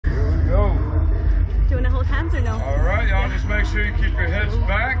hold hands or no? Alright, y'all just make sure you keep your heads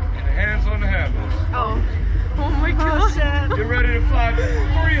back and hands on the handles. Oh. Oh my god. Oh shit. Get ready to fly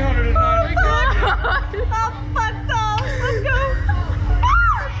 390. Oh god. Oh fuck no. Let's go.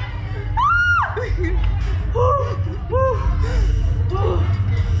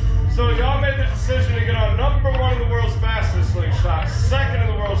 So y'all made the decision to get on #1 in the world's fastest slingshot, 2nd in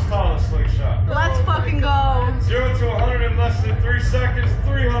the world's tallest slingshot. Let's fucking go. 0 to 100 in less than 3 seconds,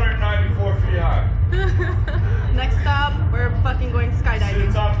 394 feet high. Next stop, we're fucking going See the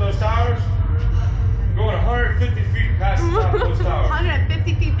skydiving. top of those towers? Going 150 feet past the top of those towers.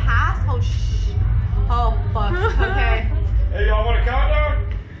 150 feet past? Oh shh. Oh fuck. Okay. Hey, y'all want a countdown?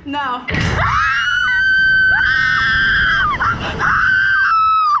 No.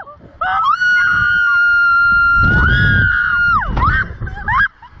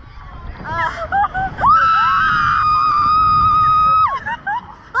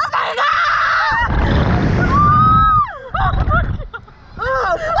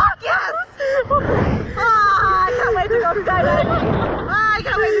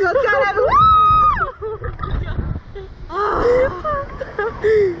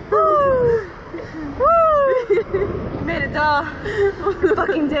 Made it, duh.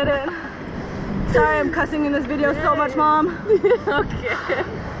 Fucking did it. Sorry I'm cussing in this video so much, Mom. Okay.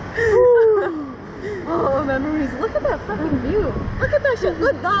 Oh, memories. Look at that fucking view. Look at that shit.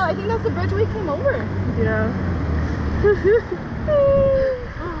 Look, no, I think that's the bridge we came over. Yeah.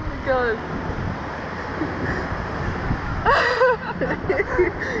 Oh my god.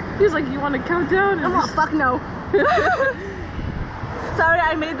 He's like, you want to count down? And Oh, fuck no. Sorry,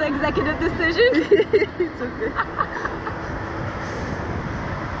 I made the executive decision. It's okay.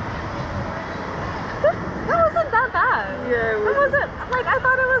 That wasn't that bad. Yeah, It wasn't, like, I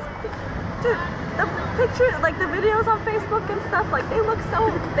thought it was, dude, the pictures, like the videos on Facebook and stuff, like, they look so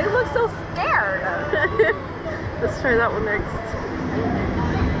scared. Let's try that one next.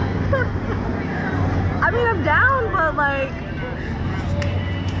 I mean, I'm down, but like,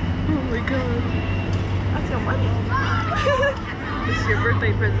 Oh my god. that's your money. This is your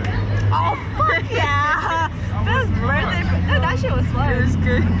birthday present. Oh, fuck yeah. This birthday, dude, that shit was fun. It was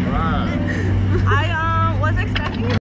good. Alright.